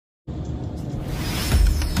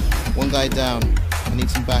One guy down. I need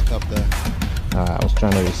some backup there. I was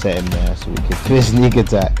trying to reset him there so we could do a sneak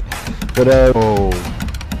attack. But oh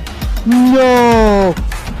no!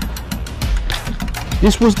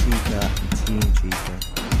 This was Team Cheetah.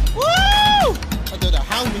 Woo! I don't know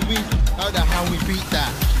how we beat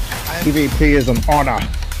that. PvP is an honor,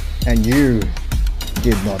 and you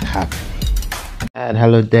did not have it. And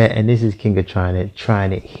hello there, and this is King of trying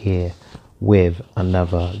it here with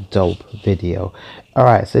another dope video.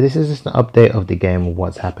 Alright, so this is just an update of the game,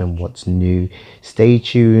 what's happened, what's new. Stay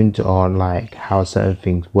tuned on like how certain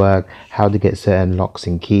things work, how to get certain locks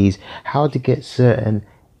and keys, how to get certain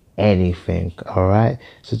anything. Alright,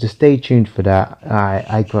 so just stay tuned for that.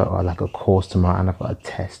 I got like a course tomorrow and I've got a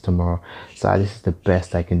test tomorrow, so this is the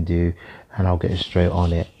best I can do and I'll get straight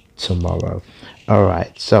on it tomorrow.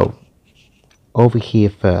 Alright, so over here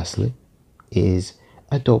firstly is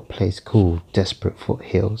a dope place called Desperate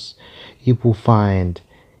Foothills. You will find,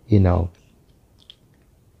 you know,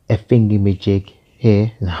 a thingamajig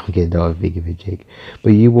here. No, I'm getting no thingamajig, but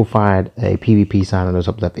you will find a PvP sign on the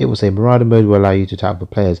top left. It will say Marauder mode will allow you to attack other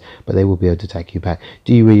players, but they will be able to attack you back.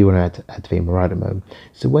 Do you really want to activate Marauder mode?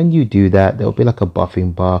 So when you do that, there will be like a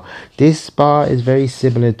buffing bar. This bar is very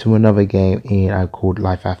similar to another game called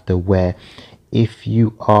Life After, where if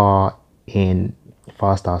you are in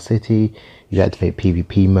Fast Star City, you activate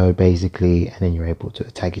PvP mode basically, and then you're able to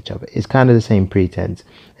attack each other. It's kind of the same pretense,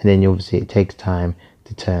 and then obviously it takes time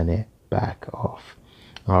to turn it back off.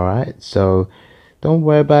 Alright, so don't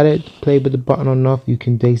worry about it. Play with the button on and off. You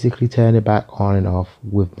can basically turn it back on and off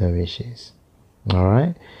with no issues.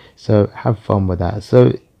 Alright, so have fun with that.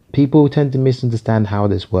 So people tend to misunderstand how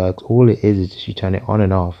this works. All it is just you turn it on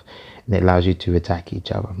and off, and it allows you to attack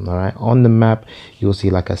each other. All right, on the map you'll see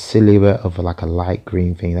like a silhouette of like a light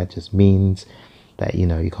green thing. That just means that, you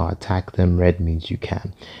know, you can't attack them. Red means you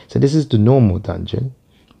can. So this is the normal dungeon,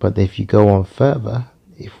 but if you go on further,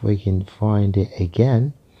 if we can find it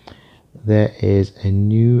again, there is a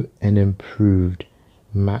new and improved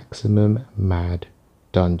maximum mad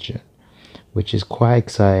dungeon, which is quite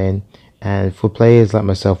exciting. And for players like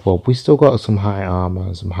myself, well, we still got some high armor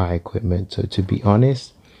and some high equipment, so to be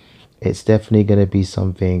honest, it's definitely going to be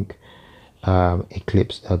something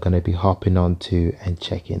Eclipse are going to be hopping onto and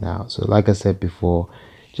checking out. So like I said before,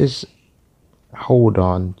 just hold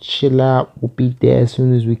on, chill out. We'll be there as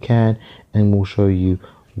soon as we can, and we'll show you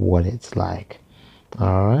what it's like.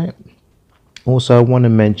 All right, also I want to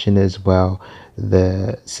mention as well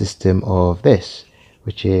the system of this,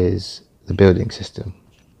 which is the building system.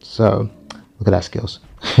 So look at that skills.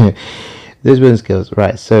 There's building skills,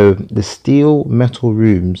 right? So the steel metal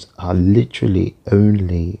rooms are literally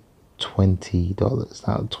only $20.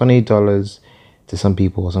 Now $20 to some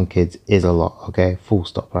people or some kids is a lot, okay, full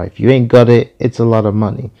stop, right? If you ain't got it, it's a lot of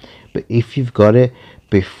money. But if you've got it,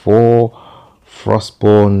 before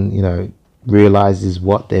Frostborn, you know, realizes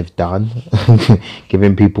what they've done,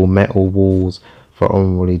 giving people metal walls for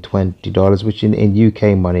only $20, which in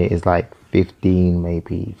UK money is like 15,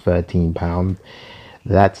 maybe 13 pounds.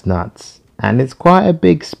 That's nuts. And it's quite a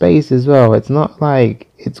big space as well. It's not like,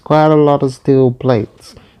 it's quite a lot of steel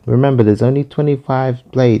plates. Remember, there's only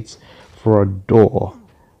 25 plates for a door,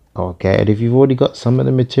 okay? And if you've already got some of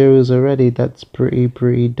the materials already, that's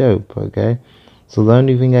pretty dope, okay? So the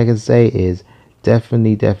only thing I can say is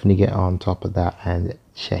definitely get on top of that and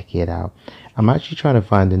check it out. I'm actually trying to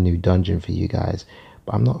find a new dungeon for you guys,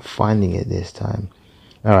 but I'm not finding it this time.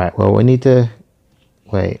 All right, well, we need to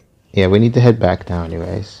wait. Yeah, we need to head back now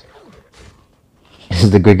anyways. This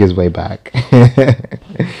is the quickest way back.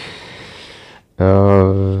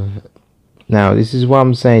 Now this is what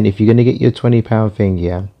I'm saying. If you're gonna get your £20 thing,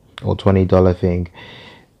 yeah, or $20 thing,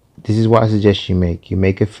 this is what I suggest you make. You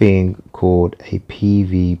make a thing called a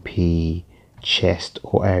PvP chest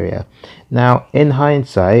or area. Now in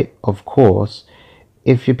hindsight, of course,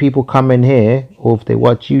 if your people come in here, or if they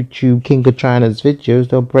watch YouTube King of China's videos,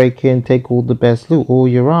 they'll break in, take all the best loot, all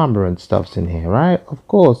your armor and stuff's in here, right? Of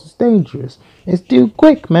course, it's dangerous. It's too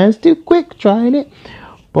quick, man. It's too quick trying it.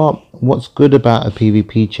 But what's good about a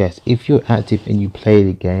PvP chest, if you're active and you play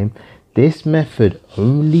the game, this method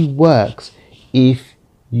only works if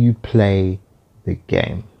you play the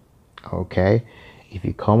game, okay? If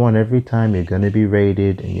you come on every time, you're going to be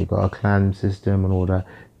raided and you've got a clan system and all that,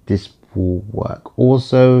 this will work.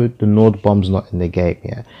 Also, the Nord bomb's not in the game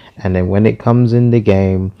yet, and then when it comes in the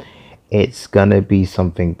game, it's gonna be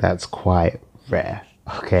something that's quite rare,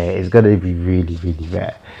 okay? It's gonna be really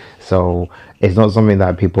rare. So it's not something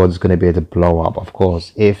that people are just gonna be able to blow up. Of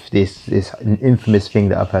course, if this is an infamous thing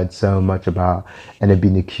that I've heard so much about and have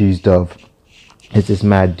been accused of, is this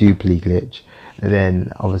mad dupli glitch, And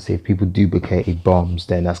then obviously if people duplicate bombs,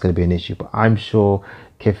 then that's going to be an issue. But I'm sure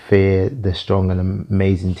Kefir, the strong and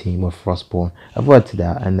amazing team of Frostborn, have worked it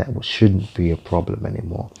out, and that shouldn't be a problem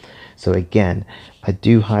anymore. So again, I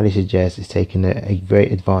do highly suggest it's taking a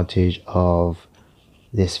great advantage of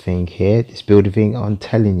this thing here, this building thing. I'm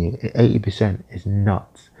telling you, 80% is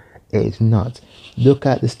nuts. It is nuts. Look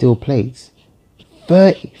at the steel plates.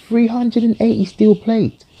 380 steel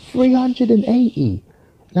plates. 380.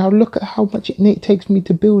 Now look at how much it takes me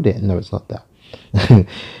to build it. No, it's not that.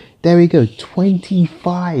 There we go.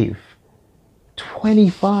 25.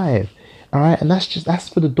 All right, and that's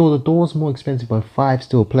for the door. The door's more expensive by 5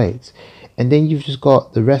 steel plates. And then you've just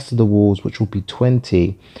got the rest of the walls, which will be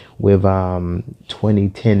 20 with 20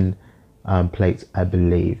 tin plates, I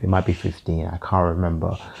believe. It might be 15, I can't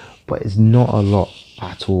remember, but it's not a lot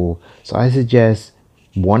at all. So I suggest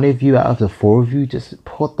one of you out of the 4 of you just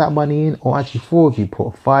put that money in, or actually 4 of you put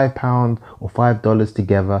 £5 or $5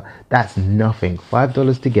 together. That's nothing.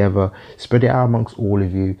 $5 together, spread it out amongst all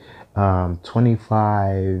of you.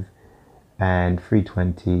 25 and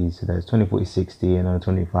 320, so there's 20, 40, 60, another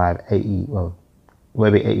 25, 80, well,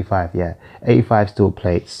 maybe 85, yeah, 85 steel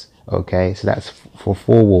plates. Okay, so that's for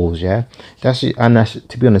 4 walls, yeah. That's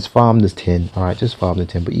to be honest, farm this tin. All right, just farm the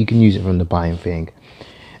tin, but you can use it from the buying thing.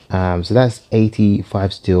 So that's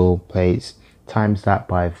 85 steel plates, times that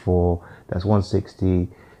by 4, that's 160,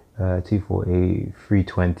 240,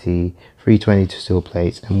 320 steel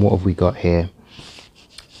plates. And what have we got here?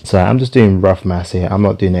 So I'm just doing rough maths here. I'm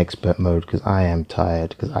not doing expert mode because I am tired,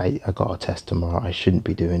 because I got a test tomorrow. I shouldn't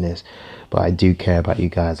be doing this, but I do care about you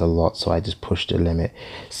guys a lot, so I just pushed the limit.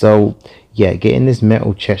 So yeah, getting this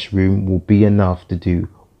metal chest room will be enough to do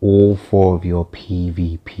all 4 of your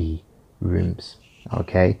PvP rooms.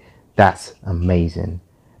 Okay, that's amazing.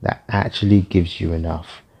 That actually gives you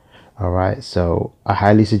enough. All right, so I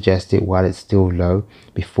highly suggest it while it's still low,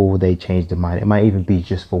 before they change the mind. It might even be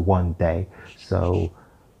just for 1 day. So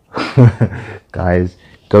guys,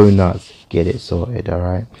 go nuts, get it sorted. All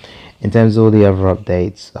right, in terms of all the other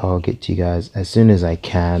updates, I'll get to you guys as soon as I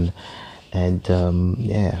can. And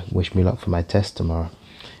yeah, wish me luck for my test tomorrow.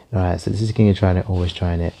 All right, so this is King of Trying It, always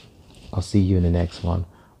trying it. I'll see you in the next one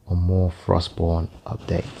on more Frostborn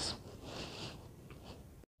updates.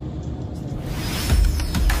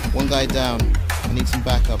 One guy down. I need some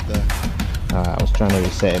backup there. I was trying to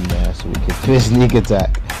reset him there so we could do a sneak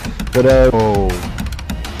attack, but oh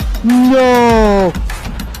no,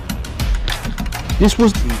 this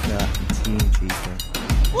was Team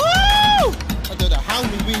Woo! I don't know how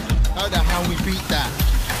we beat that.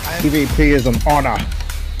 PvP is an honor,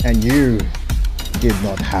 and you did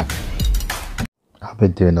not have it. I've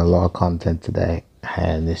been doing a lot of content today,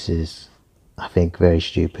 and this is, I think, very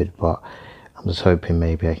stupid, but I'm just hoping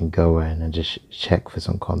maybe I can go in and just check for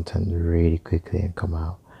some content really quickly and come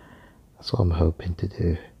out. That's what I'm hoping to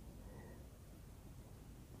do.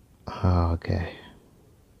 Oh, okay.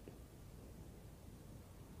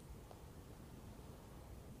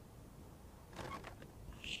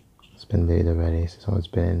 It's been late already, so someone's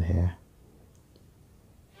been in here.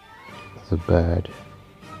 There's a bird.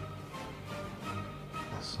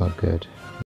 That's not good.